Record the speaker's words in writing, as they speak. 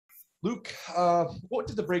Luke, what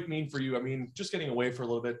did the break mean for you? I mean, just getting away for a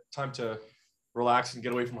little bit, time to relax and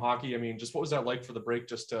get away from hockey. I mean, just what was that like for the break,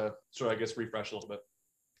 just to sort of, I guess, refresh a little bit?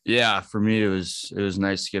 Yeah, for me it was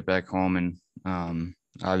nice to get back home and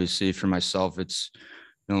obviously for myself it's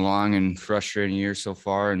been a long and frustrating year so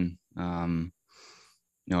far and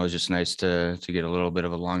it was just nice to get a little bit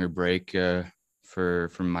of a longer break for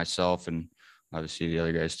from myself and obviously the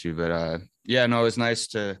other guys too. But yeah, no, it was nice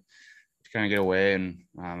to kind of get away and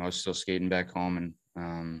I was still skating back home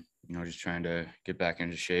and just trying to get back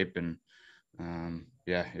into shape and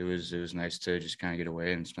yeah, it was nice to just kind of get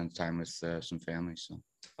away and spend time with some family. So.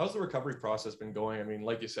 How's the recovery process been going? I mean,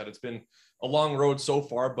 like you said, it's been a long road so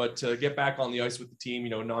far, but to get back on the ice with the team,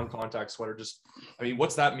 non-contact sweater, just, I mean,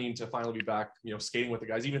 what's that mean to finally be back, skating with the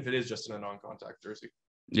guys, even if it is just in a non-contact jersey?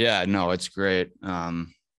 Yeah, no, it's great. I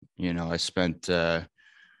spent quite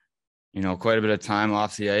a bit of time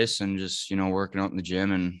off the ice and just, working out in the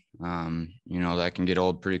gym and that can get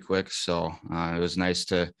old pretty quick. So it was nice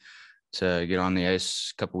to get on the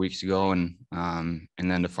ice a couple weeks ago and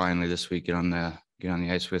then to finally this week get on the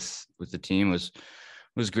ice with the team was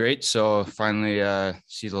great. So finally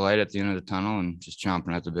see the light at the end of the tunnel and just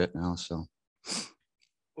chomping at the bit now. So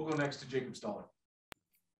we'll go next to Jacob Stoller.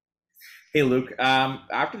 Hey Luke,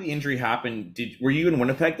 after the injury happened, were you in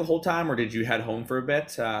Winnipeg the whole time, or did you head home for a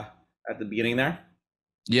bit at the beginning there?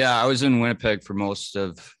 Yeah, I was in Winnipeg for most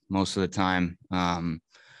of the time.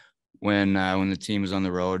 When the team was on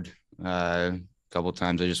the road, a couple of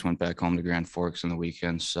times I just went back home to Grand Forks on the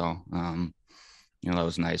weekends. So that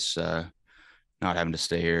was nice, not having to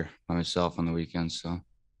stay here by myself on the weekends. So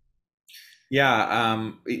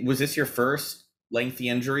yeah, was this your first lengthy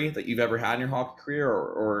injury that you've ever had in your hockey career,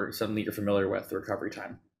 or something that you're familiar with, the recovery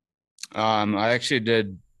time? I actually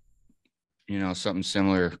did, something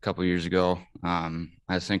similar a couple of years ago.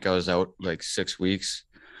 I think I was out like 6 weeks,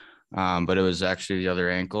 but it was actually the other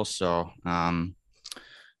ankle. So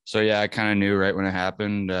yeah, I kind of knew right when it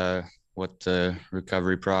happened what the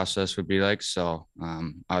recovery process would be like. So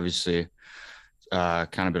obviously, kind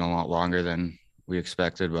of been a lot longer than we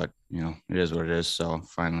expected, but it is what it is. So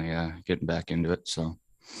finally getting back into it. So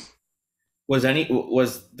was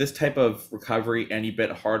this type of recovery any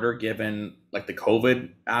bit harder given like the COVID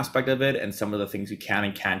aspect of it and some of the things you can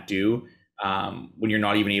and can't do when you're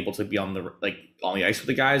not even able to be on the ice with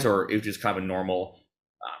the guys, or it was just kind of a normal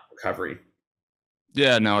recovery?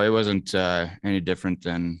 Yeah, no, it wasn't any different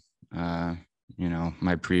than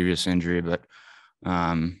my previous injury, but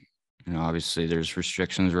obviously there's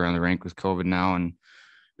restrictions around the rink with COVID now and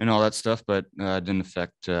all that stuff, but it didn't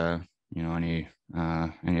affect any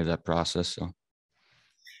of that process. So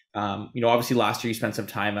obviously last year you spent some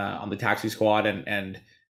time on the taxi squad and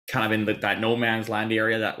kind of in that no man's land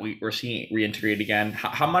area that we're seeing reintegrated again.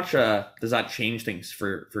 How much does that change things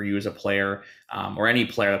for you as a player, or any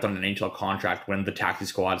player that's on an NHL contract when the taxi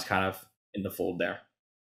squad is kind of in the fold there?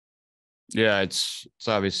 Yeah, it's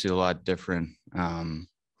obviously a lot different.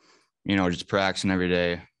 Just practicing every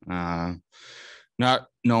day, not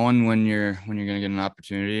knowing when you're going to get an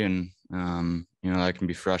opportunity, and that can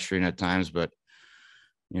be frustrating at times. But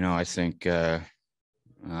I think as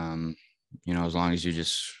long as you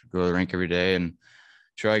just go to the rink every day and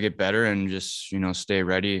try to get better and just stay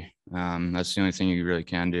ready, that's the only thing you really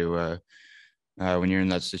can do when you're in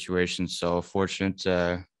that situation. So fortunate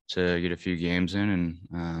to get a few games in,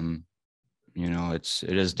 and it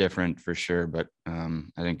is different for sure, but I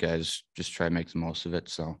think guys just try to make the most of it.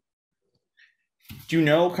 So do you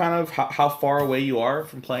know kind of how far away you are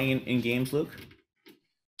from playing in games, Luke?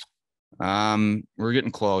 We're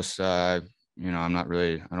getting close. I don't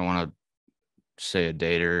want to say a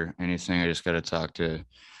date or anything. I just got to talk to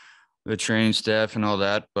the training staff and all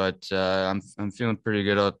that, but I'm feeling pretty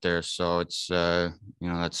good out there. So it's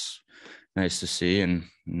that's nice to see. And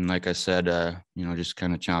like I said, just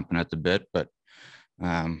kind of chomping at the bit, but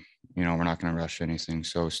we're not going to rush anything.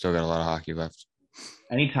 So we still got a lot of hockey left.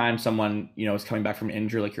 Anytime someone, is coming back from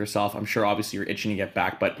injury like yourself, I'm sure obviously you're itching to get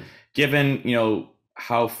back, but given,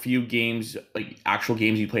 how few games, like actual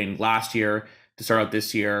games you played in last year to start out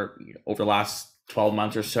this year, over the last 12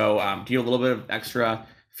 months or so, do you have a little bit of extra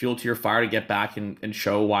fuel to your fire to get back and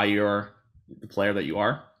show why you're the player that you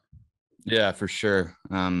are? Yeah, for sure.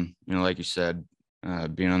 Like you said,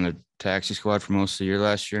 being on the taxi squad for most of the year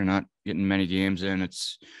last year, not getting many games in,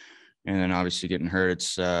 and then obviously getting hurt.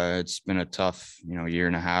 It's been a tough, year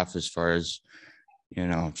and a half as far as,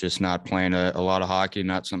 just not playing a lot of hockey,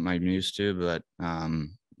 not something I'm used to, but,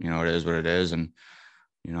 it is what it is. And,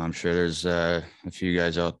 I'm sure there's a few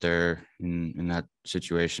guys out there in that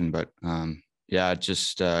situation, but yeah, it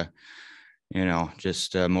just motivates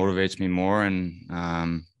me more.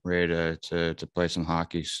 And, ready to play some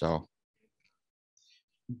hockey. So.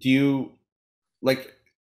 Do you like,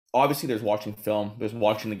 obviously there's watching film, there's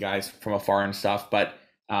watching the guys from afar and stuff, but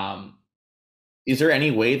is there any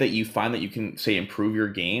way that you find that you can say improve your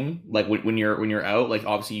game? Like when you're out, like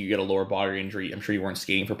obviously you get a lower body injury. I'm sure you weren't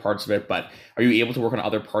skating for parts of it, but are you able to work on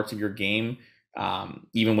other parts of your game,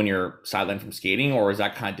 even when you're sidelined from skating, or is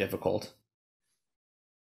that kind of difficult?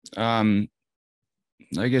 I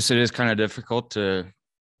guess it is kind of difficult to,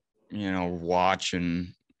 watch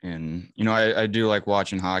and I do like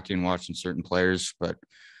watching hockey and watching certain players, but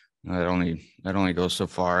that only goes so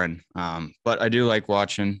far. And but I do like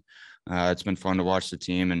watching. It's been fun to watch the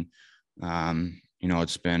team, and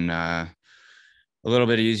it's been a little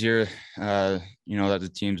bit easier, that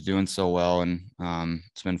the team's doing so well, and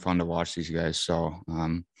it's been fun to watch these guys. So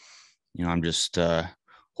I'm just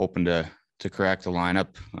hoping to crack the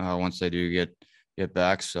lineup once they do get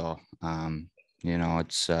back. So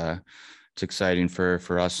it's exciting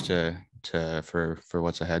for us for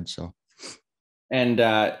what's ahead. So. And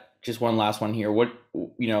just one last one here. What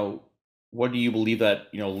do you believe that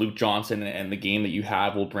Luke Johnson and the game that you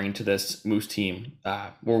have will bring to this Moose team,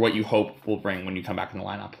 or what you hope will bring when you come back in the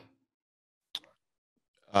lineup?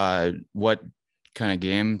 What kind of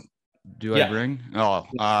game do I bring? Oh,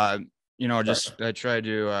 just I try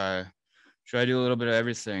to do a little bit of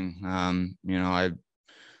everything. I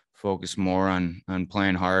focus more on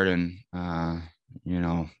playing hard and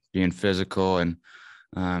being physical and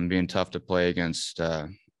being tough to play against.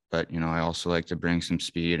 But I also like to bring some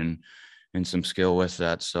speed and some skill with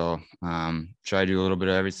that. So try to do a little bit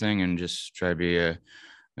of everything and just try to be a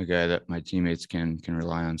guy that my teammates can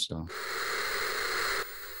rely on. So.